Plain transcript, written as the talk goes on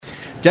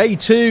Day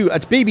 2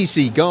 at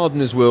BBC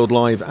Gardeners World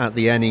Live at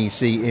the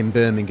NEC in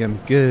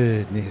Birmingham.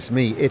 Goodness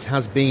me, it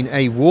has been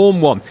a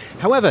warm one.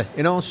 However,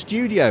 in our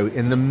studio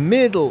in the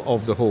middle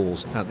of the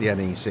halls at the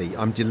NEC,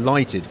 I'm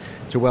delighted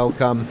to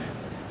welcome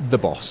the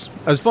boss.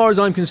 As far as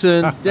I'm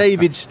concerned,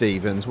 David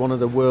Stevens, one of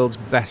the world's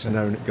best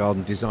known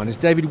garden designers.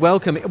 David,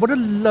 welcome. What a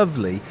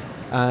lovely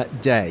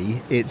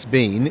day it's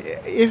been,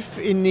 if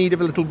in need of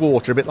a little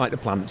water, a bit like the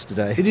plants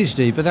today. It is,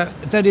 Steve,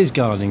 but that is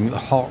gardening.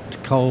 Hot,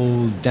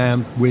 cold,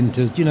 damp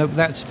winters,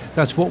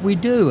 that's what we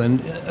do, and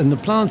the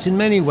plants in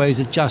many ways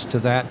adjust to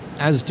that,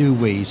 as do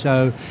we.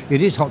 So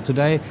it is hot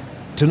today.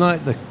 Tonight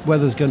the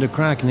weather's going to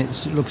crack and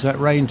it looks like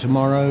rain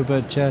tomorrow,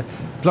 but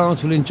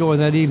plants will enjoy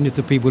that even if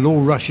the people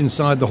all rush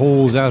inside the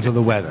halls out of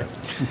the weather.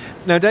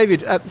 Now,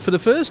 David, for the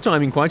first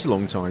time in quite a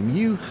long time,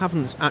 you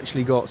haven't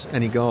actually got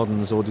any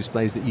gardens or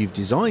displays that you've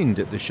designed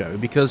at the show,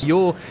 because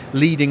you're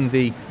leading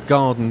the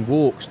garden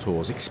walks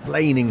tours,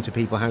 explaining to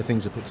people how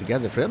things are put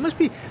together. It must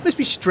be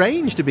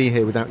strange to be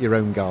here without your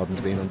own gardens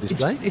being on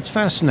display. It's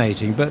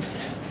fascinating, but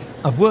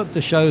I've worked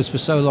the shows for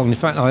so long. In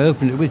fact, I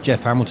opened it with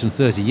Jeff Hamilton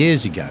 30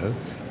 years ago.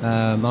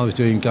 I was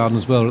doing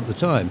Gardeners World at the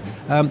time,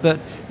 but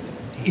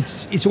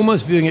it's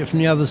almost viewing it from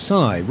the other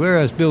side.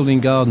 Whereas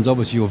building gardens,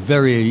 obviously you're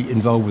very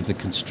involved with the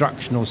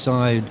constructional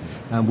side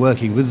and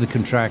working with the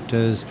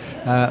contractors.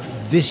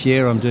 This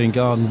year I'm doing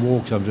garden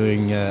walks, I'm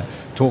doing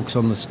talks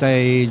on the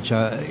stage.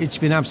 It's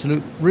been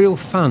absolute real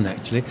fun,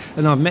 actually,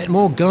 and I've met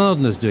more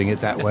gardeners doing it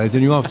that way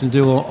than you often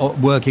do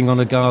working on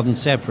a garden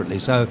separately.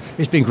 So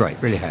it's been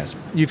great, really has.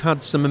 You've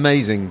had some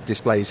amazing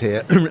displays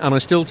here, and I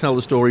still tell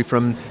the story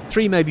from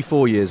 3, maybe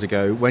 4 years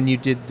ago when you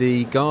did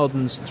the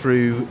gardens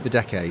through the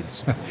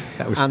decades.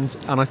 And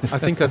I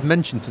think I've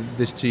mentioned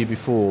this to you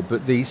before,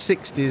 but the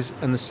 60s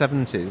and the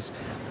 70s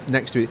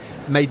next to it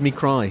made me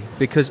cry,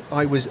 because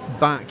I was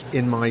back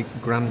in my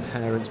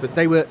grandparents, but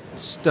they were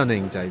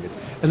stunning, David.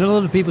 And a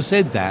lot of people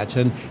said that,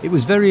 and it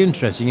was very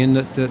interesting in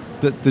that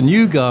the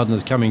new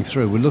gardeners coming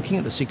through were looking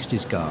at the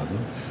 60s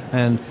garden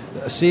and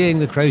seeing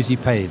the crazy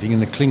paving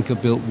and the clinker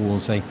built wall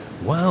and saying,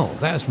 wow,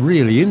 that's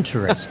really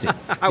interesting.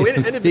 How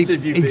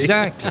innovative you've been.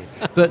 Exactly.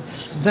 But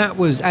that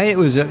was it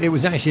was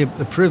actually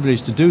a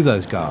privilege to do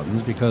those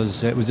gardens,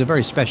 because it was a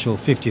very special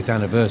 50th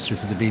anniversary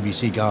for the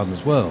BBC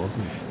Gardeners World.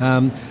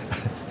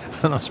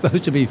 And I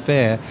suppose, to be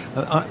fair,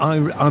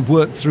 I've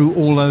worked through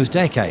all those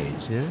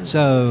decades. Yeah.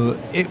 So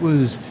it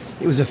was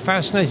a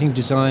fascinating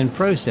design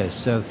process.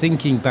 So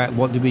thinking back,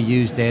 what did we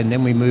use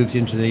then we moved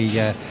into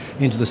the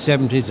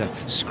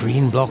 70s,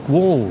 screen block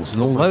walls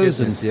and all those.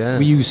 Goodness, yeah.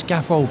 We used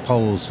scaffold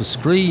poles for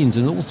screens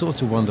and all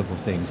sorts of wonderful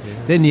things.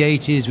 Yeah. Then the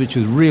 80s, which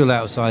was real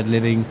outside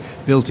living,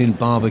 built-in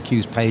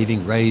barbecues,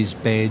 paving,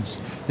 raised beds.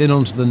 Then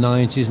on to the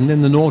 90s, and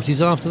then the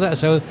noughties after that.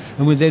 So,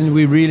 then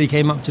we really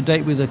came up to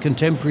date with a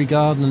contemporary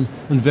garden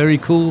and very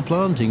cool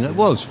planting. That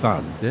was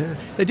fun. Yeah,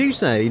 they do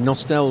say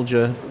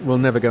nostalgia will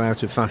never go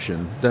out of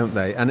fashion, don't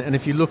they? And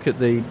if you look at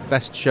the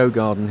best show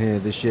garden here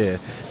this year,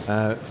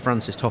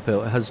 Francis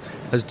Tophill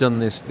has done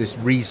this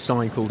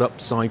recycled,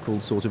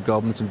 upcycled sort of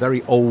garden with some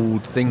very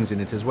old things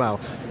in it as well,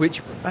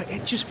 which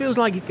it just feels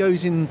like it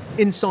goes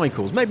in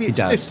cycles. Maybe it's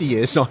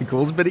 50-year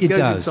cycles, but it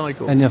goes in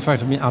cycles. And in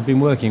fact, I've been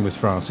working with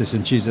Francis,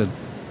 and she's a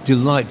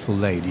delightful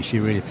lady.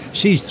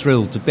 She's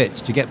thrilled to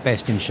bits. To get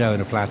best in show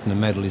and a platinum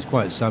medal is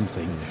quite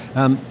something.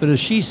 But as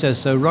she says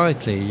so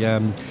rightly,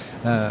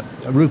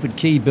 Rupert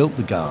Key built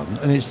the garden,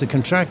 and it's the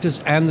contractors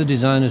and the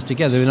designers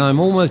together. And I'm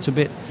almost a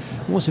bit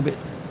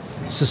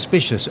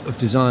suspicious of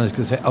designers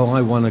because they say, oh,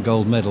 I won a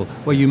gold medal.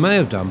 Well, you may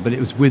have done, but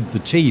it was with the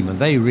team, and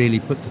they really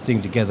put the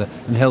thing together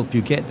and helped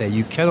you get there.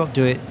 You cannot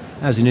do it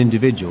as an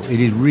individual.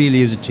 It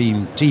really is a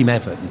team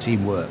effort and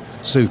teamwork.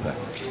 Super.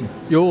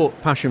 Your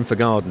passion for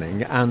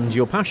gardening and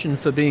your passion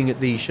for being at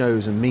these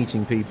shows and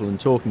meeting people and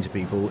talking to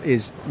people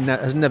has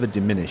never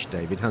diminished,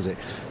 David, has it?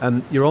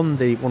 You're on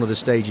one of the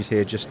stages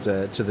here just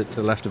to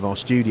the left of our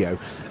studio,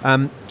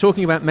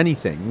 talking about many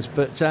things,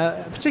 but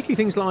particularly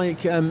things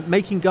like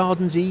making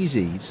gardens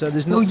easy, so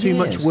there's not too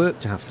much work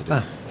to have to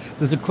do.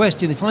 There's a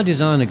question, if I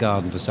design a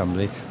garden for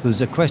somebody,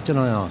 there's a question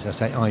I ask. I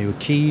say, are you a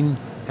keen,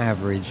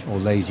 average or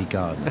lazy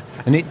gardener?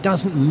 And it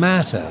doesn't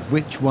matter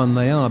which one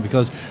they are,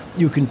 because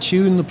you can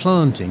tune the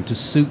planting to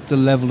suit the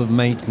level of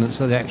maintenance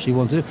that they actually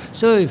want to do.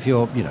 So if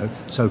you're,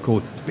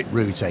 so-called, it's a bit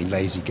rude saying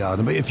lazy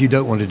gardener, but if you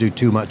don't want to do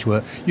too much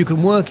work, you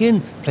can work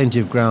in plenty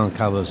of ground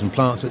covers and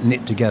plants that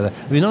knit together.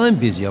 I'm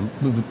busy. I'm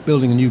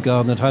building a new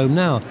garden at home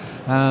now,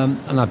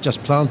 and I've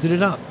just planted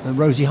it up.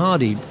 Rosie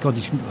Hardy's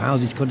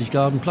cottage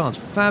garden plants,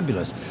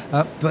 fabulous.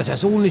 But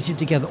that's all knitted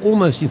together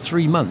almost in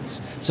 3 months.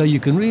 So you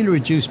can really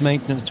reduce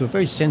maintenance to a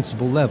very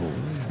sensible level.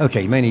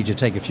 Okay, you may need to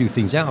take a few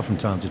things out from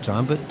time to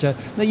time, but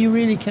no, you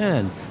really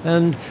can.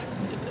 And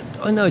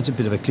I know it's a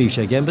bit of a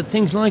cliche again, but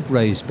things like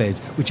raised beds,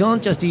 which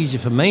aren't just easy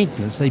for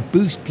maintenance, they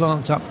boost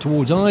plants up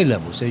towards eye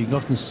level, so you can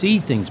often see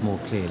things more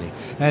clearly.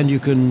 And you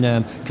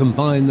can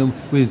combine them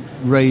with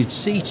raised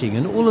seating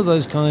and all of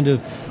those kind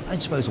of, I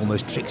suppose,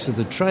 almost tricks of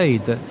the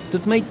trade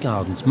that make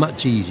gardens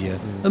much easier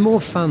and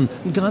more fun.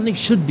 And gardening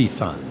should be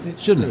fun,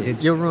 shouldn't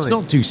it? You're right. It's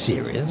not too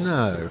serious.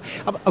 No.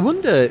 I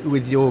wonder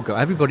with your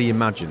garden, everybody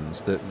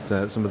imagines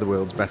that some of the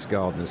world's best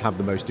gardeners have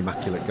the most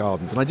immaculate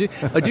gardens. And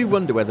I do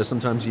wonder whether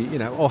sometimes you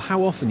know, or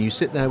how often you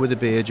sit there with a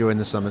beer during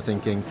the summer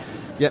thinking,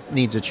 yep,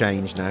 needs a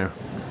change now.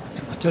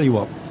 I tell you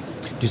what,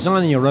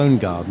 designing your own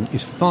garden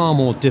is far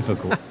more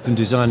difficult than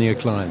designing a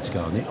client's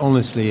garden. It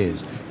honestly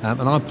is.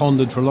 And I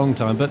pondered for a long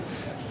time, but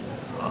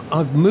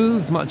I've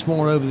moved much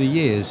more over the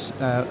years,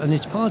 and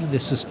it's part of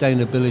this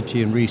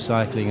sustainability and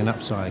recycling and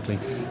upcycling.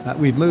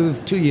 We've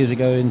moved 2 years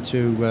ago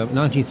into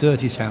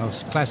 1930s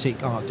house,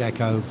 classic Art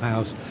Deco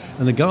house,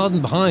 and the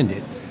garden behind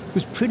it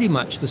was pretty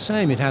much the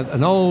same. It had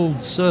an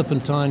old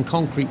serpentine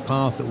concrete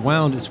path that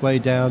wound its way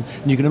down,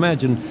 and you can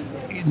imagine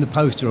in the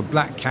poster a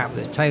black cat with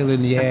its tail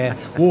in the air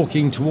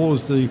walking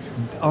towards the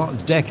Art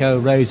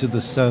Deco rays of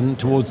the sun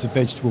towards the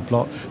vegetable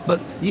plot. But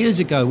years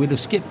ago we'd have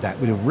skipped that,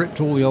 we'd have ripped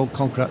all the old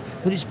concrete up,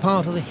 but it's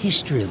part of the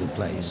history of the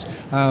place.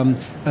 And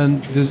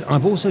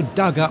I've also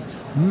dug up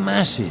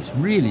masses,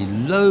 really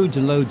loads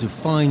and loads of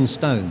fine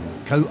stone,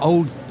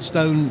 old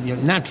stone,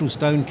 natural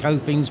stone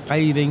copings,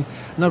 paving,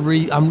 and I'm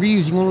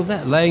reusing all of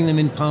that, laying them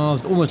in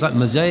paths, almost like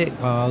mosaic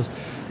paths.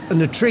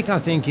 And the trick, I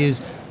think, is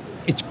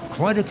it's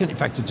in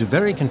fact, it's a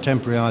very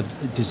contemporary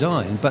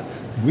design, but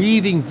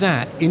weaving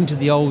that into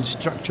the old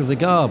structure of the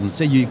garden.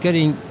 So you're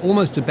getting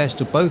almost the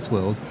best of both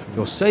worlds.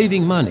 You're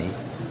saving money,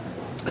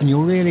 and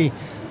you're really,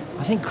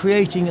 I think,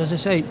 creating, as I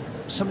say,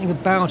 something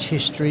about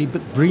history,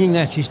 but bringing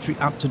that history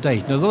up to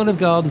date. And a lot of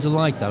gardens are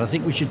like that. I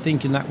think we should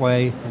think in that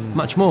way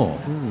much more.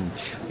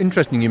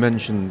 Interesting you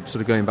mentioned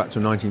sort of going back to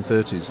a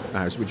 1930s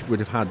house, which would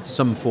have had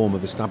some form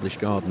of established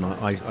garden,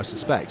 I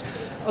suspect.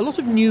 A lot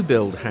of new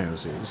build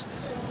houses,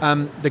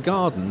 the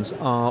gardens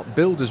are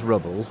builders'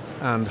 rubble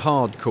and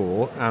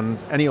hardcore and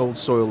any old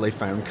soil they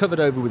found, covered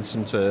over with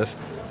some turf,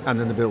 and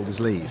then the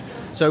builders leave.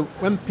 So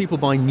when people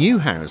buy new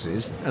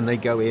houses and they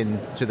go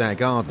into their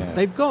garden,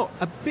 they've got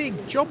a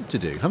big job to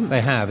do, haven't they?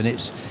 They have, and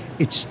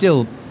it's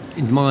still,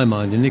 in my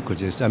mind,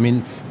 iniquitous. I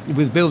mean,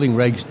 with building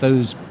regs,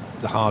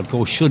 the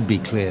hardcore should be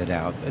cleared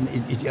out, and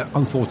it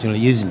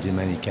unfortunately isn't in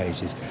many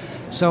cases.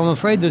 So I'm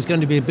afraid there's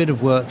going to be a bit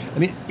of work. I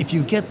mean, if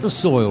you get the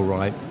soil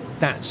right,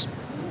 that's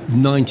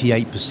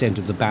 98%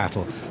 of the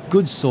battle.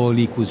 Good soil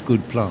equals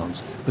good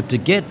plants. But to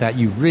get that,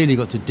 you've really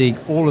got to dig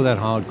all of that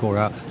hardcore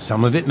out.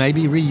 Some of it may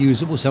be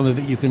reusable, some of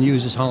it you can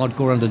use as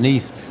hardcore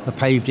underneath a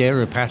paved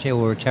area, a patio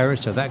or a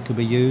terrace, so that could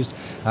be used.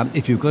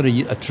 If you've got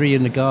a tree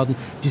in the garden,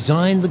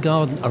 design the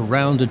garden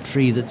around a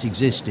tree that's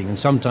existing, and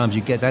sometimes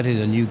you get that in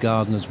a new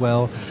garden as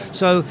well.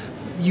 So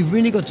you've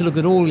really got to look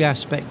at all the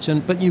aspects,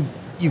 but you've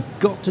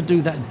got to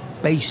do that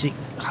basic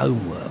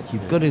homework.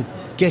 You've got to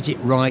get it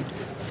right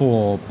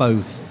for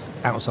both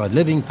outside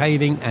living,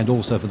 paving, and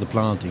also for the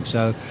planting.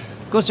 So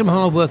got some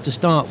hard work to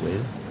start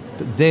with,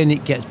 but then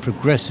it gets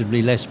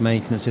progressively less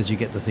maintenance as you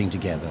get the thing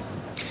together.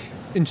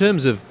 In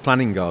terms of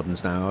planning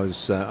gardens now,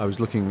 I was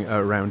looking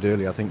around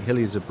earlier. I think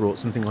Hilliers have brought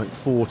something like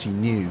 40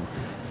 new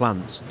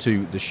plants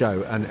to the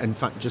show, and in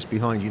fact just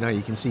behind you now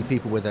you can see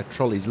people with their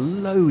trolleys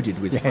loaded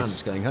with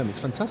plants going home. It's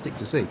fantastic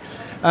to see,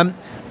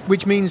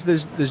 which means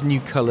there's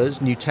new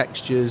colours, new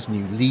textures,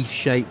 new leaf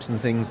shapes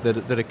and things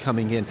that are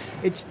coming in.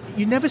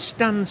 You never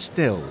stand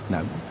still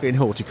in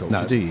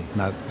horticulture, do you?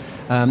 No.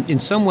 In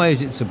some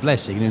ways it's a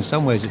blessing, and in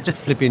some ways it's a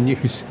flipping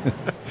news.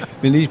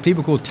 I mean, these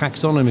people called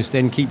taxonomists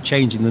then keep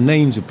changing the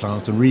names of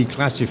plants and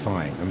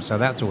reclassifying them, so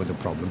that's always a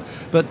problem.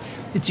 But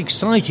it's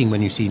exciting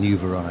when you see new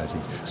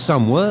varieties.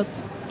 Some work,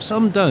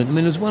 some don't. I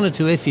mean, there's one or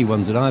two iffy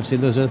ones that I've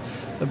seen. There's a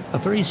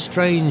very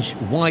strange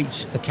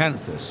white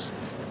acanthus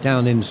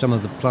down in some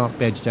of the plant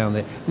beds down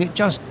there, and it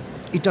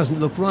doesn't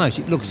look right.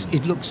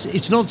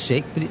 It's not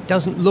sick, but it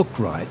doesn't look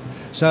right.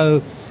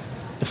 So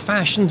the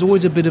fashion's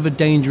always a bit of a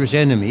dangerous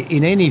enemy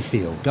in any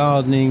field,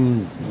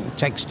 gardening,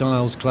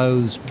 textiles,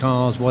 clothes,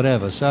 cars,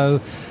 whatever. So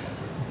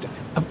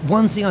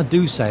one thing I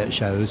do say at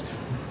shows,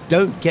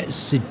 don't get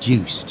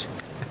seduced.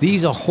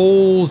 These are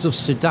halls of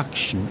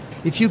seduction.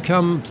 If you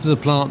come to the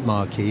plant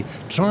marquee,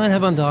 try and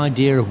have an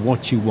idea of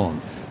what you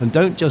want, and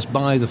don't just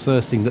buy the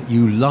first thing that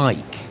you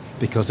like,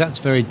 because that's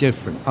very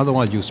different.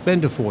 Otherwise you'll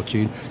spend a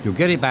fortune, you'll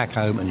get it back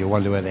home, and you'll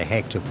wonder where the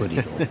heck to put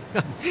it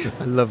all.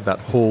 I love that,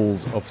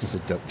 halls of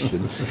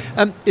seduction.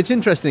 It's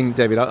interesting,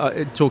 David,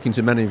 talking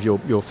to many of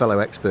your fellow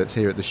experts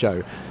here at the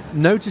show,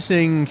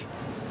 noticing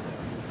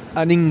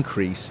an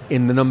increase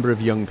in the number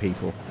of young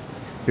people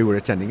who were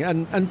attending,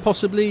 and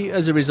possibly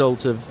as a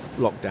result of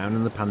lockdown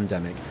and the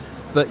pandemic,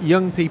 but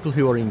young people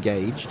who are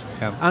engaged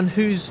and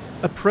whose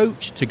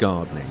approach to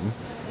gardening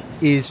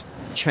is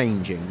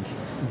changing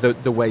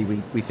the way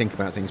we think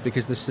about things,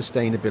 because there's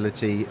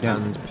sustainability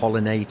and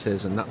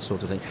pollinators and that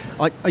sort of thing.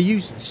 Are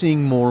you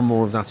seeing more and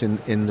more of that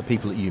in the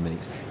people that you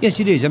meet? Yes,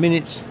 it is. I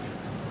mean,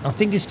 I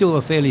think it's still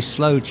a fairly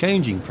slow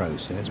changing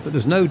process, but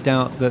there's no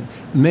doubt that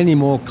many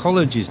more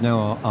colleges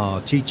now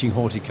are teaching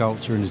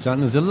horticulture and design.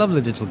 There's a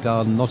lovely little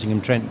garden,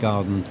 Nottingham Trent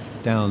Garden,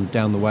 down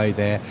the way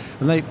there,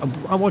 and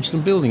I watched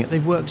them building it.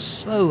 They've worked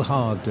so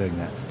hard doing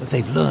that, but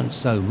they've learned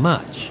so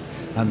much.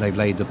 And they've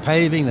laid the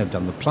paving, they've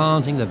done the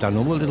planting, they've done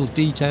all the little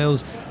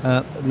details.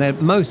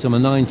 Most of them are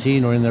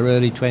 19 or in their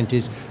early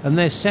 20s, and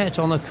they're set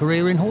on a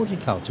career in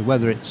horticulture,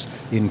 whether it's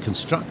in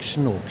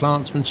construction or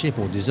plantsmanship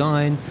or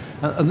design,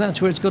 and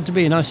that's where it's got to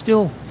be. And I'm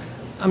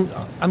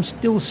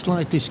still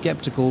slightly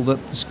sceptical that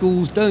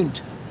schools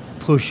don't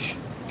push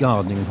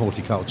gardening and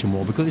horticulture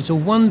more, because it's a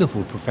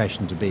wonderful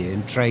profession to be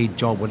in, trade,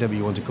 job, whatever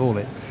you want to call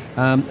it,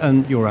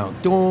 and you're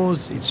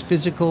outdoors, it's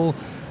physical.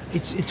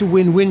 It's a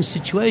win-win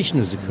situation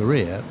as a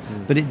career,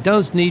 but it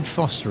does need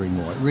fostering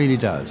more. It really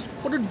does.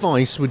 What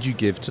advice would you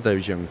give to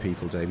those young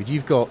people, David?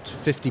 You've got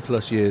 50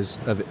 plus years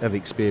of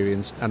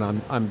experience, and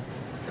I'm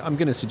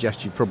going to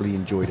suggest you've probably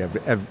enjoyed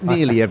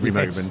nearly every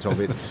yes. moment of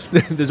it.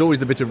 There's always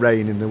the bit of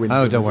rain in the winter.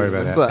 Oh, don't worry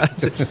about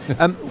that.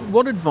 But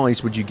what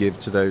advice would you give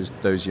to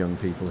those young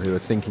people who are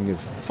thinking of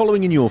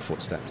following in your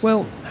footsteps?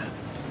 Well,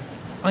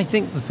 I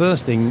think the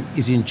first thing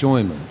is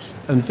enjoyment,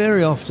 and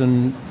very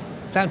often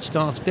that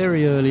starts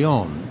very early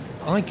on.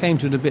 I came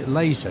to it a bit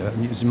later,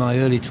 and it was in my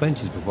early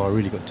 20s before I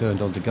really got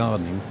turned on to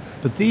gardening.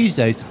 But these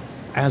days,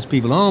 as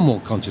people are more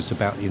conscious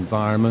about the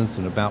environment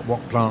and about what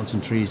plants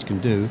and trees can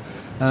do,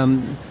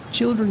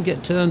 children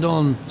get turned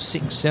on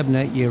 6, 7,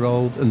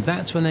 8-year-old, and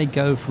that's when they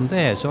go from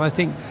there. So I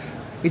think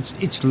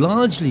it's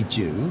largely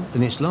due,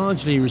 and it's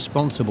largely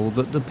responsible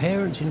that the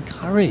parents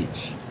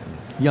encourage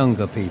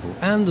younger people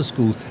and the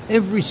schools.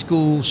 Every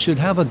school should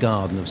have a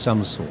garden of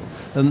some sort,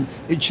 and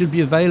it should be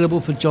available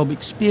for job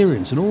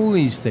experience and all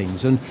these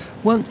things. And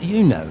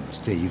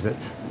Steve, that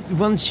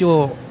once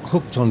you're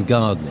hooked on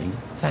gardening,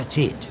 that's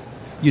it.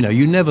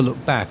 You never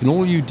look back, and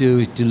all you do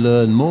is to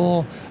learn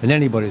more. And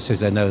anybody that says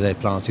they know their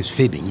plants is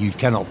fibbing. You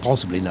cannot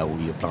possibly know all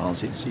your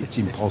plants. It's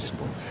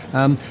impossible.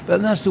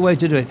 But that's the way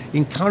to do it.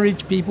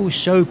 Encourage people,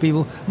 show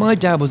people. My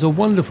dad was a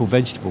wonderful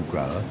vegetable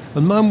grower,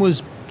 and Mum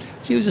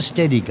she was a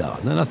steady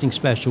gardener, nothing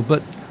special,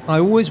 but I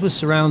always was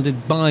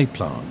surrounded by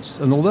plants.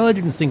 And although I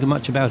didn't think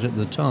much about it at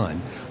the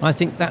time, I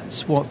think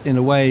that's what, in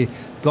a way,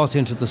 got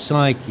into the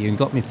psyche and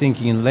got me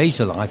thinking in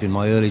later life, in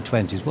my early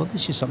 20s, well,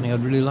 this is something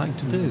I'd really like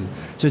to do.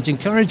 So it's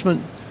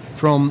encouragement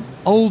from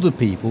older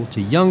people to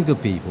younger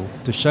people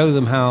to show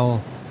them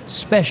how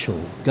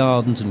special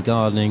gardens and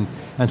gardening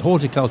and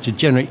horticulture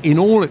generally, in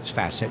all its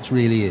facets,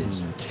 really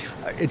is.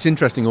 It's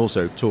interesting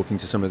also talking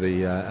to some of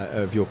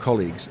of your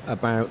colleagues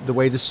about the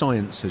way the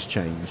science has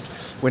changed.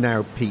 We're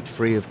now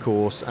peat-free, of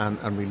course,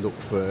 and we look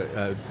for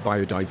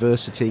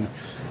biodiversity.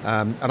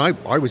 And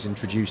I was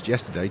introduced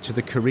yesterday to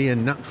the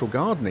Korean natural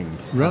gardening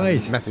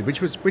method,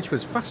 which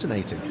was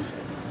fascinating.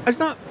 Has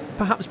that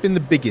perhaps been the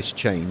biggest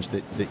change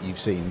that you've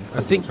seen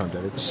over the time,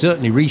 David?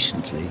 Certainly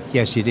recently,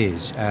 yes, it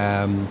is.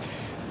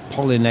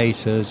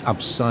 Pollinators,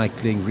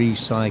 upcycling,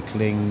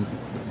 recycling,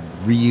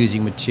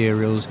 reusing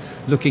materials,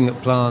 looking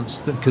at plants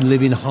that can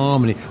live in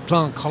harmony,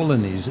 plant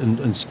colonies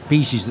and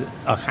species that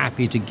are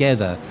happy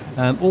together.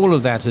 All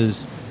of that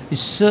is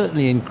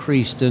certainly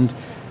increased, and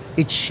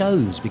it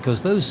shows,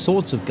 because those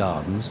sorts of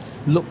gardens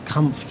look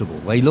comfortable,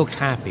 they look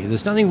happy.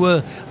 There's nothing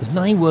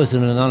worse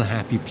than an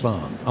unhappy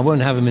plant. I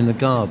won't have them in the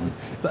garden.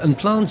 And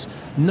plants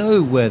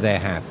know where they're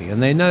happy,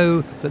 and they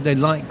know that they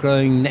like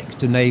growing next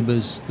to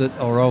neighbours that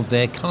are of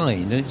their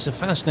kind, and it's a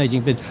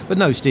fascinating bit. But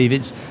no, Steve,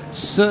 it's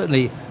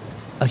certainly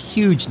a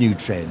huge new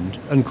trend,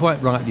 and quite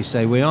rightly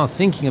say, we are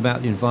thinking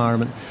about the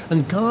environment,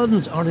 and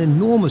gardens are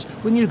enormous.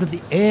 When you look at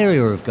the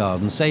area of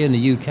gardens, say in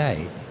the UK,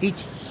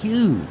 it's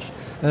huge.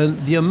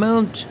 The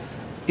amount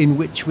in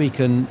which we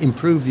can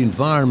improve the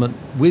environment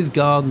with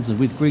gardens and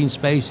with green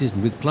spaces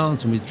and with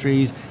plants and with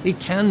trees, it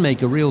can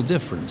make a real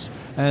difference.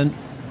 And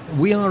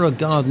we are a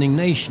gardening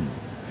nation.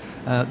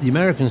 The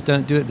Americans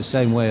don't do it the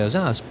same way as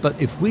us,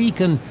 but if we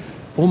can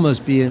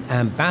almost be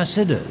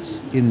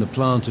ambassadors in the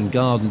plant and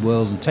garden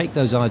world and take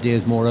those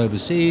ideas more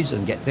overseas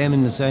and get them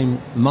in the same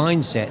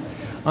mindset,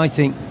 I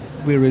think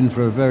we're in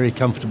for a very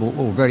comfortable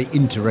or very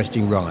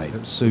interesting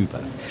ride.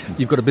 Super.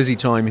 You've got a busy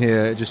time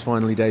here, just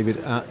finally, David,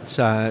 at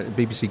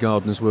BBC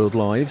Gardeners World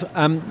Live.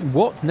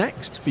 What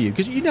next for you?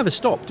 Because you never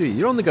stop, do you?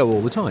 You're on the go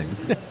all the time.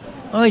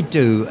 I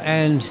do,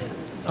 and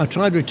I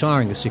tried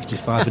retiring at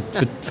 65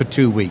 for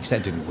 2 weeks.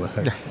 That didn't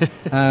work.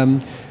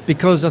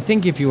 Because I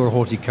think if you're a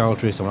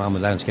horticulturist, or I'm a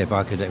landscape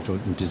architect or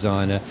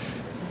designer,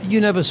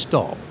 you never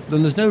stop.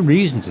 And there's no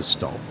reason to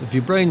stop. If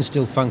your brain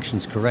still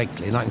functions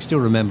correctly, and I can still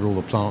remember all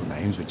the plant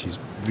names, which is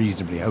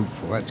reasonably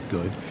hopeful, that's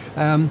good.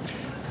 And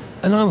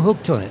I'm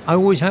hooked on it. I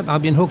always have.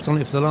 I've been hooked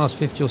on it for the last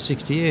 50 or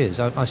 60 years.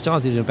 I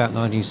started in about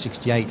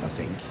 1968, I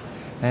think.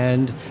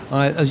 And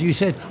as you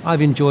said,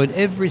 I've enjoyed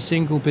every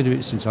single bit of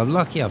it since I'm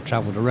lucky. I've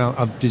travelled around.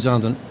 I've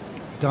designed a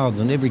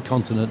garden on every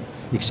continent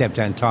except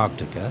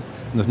Antarctica,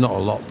 and there's not a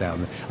lot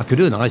down there. I could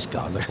do an ice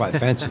garden. I quite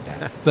fancied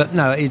that. But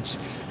no, it's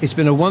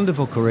been a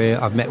wonderful career.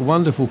 I've met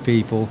wonderful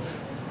people,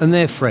 and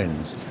they're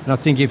friends. And I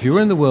think if you're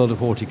in the world of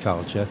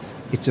horticulture,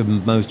 it's a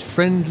most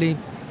friendly,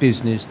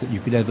 business that you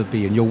could ever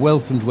be, and you're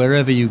welcomed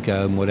wherever you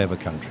go in whatever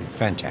country.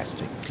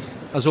 Fantastic.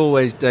 As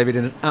always, David,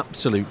 an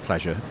absolute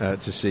pleasure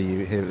to see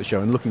you here at the show,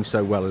 and looking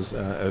so well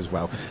as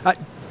well.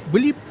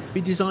 Will you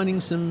be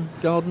designing some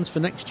gardens for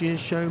next year's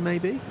show,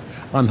 maybe?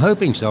 I'm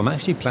hoping so. I'm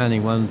actually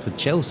planning one for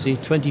Chelsea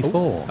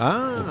 24,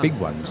 a big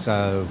one.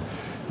 So,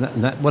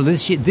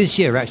 this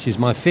year actually is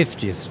my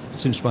 50th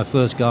since my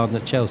first garden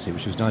at Chelsea,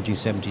 which was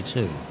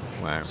 1972.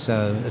 Wow.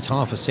 So it's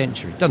half a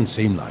century. Doesn't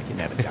seem like it,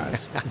 never does.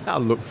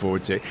 I'll look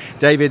forward to it.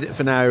 David,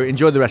 for now,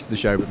 enjoy the rest of the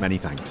show, but many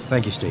thanks.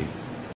 Thank you, Steve.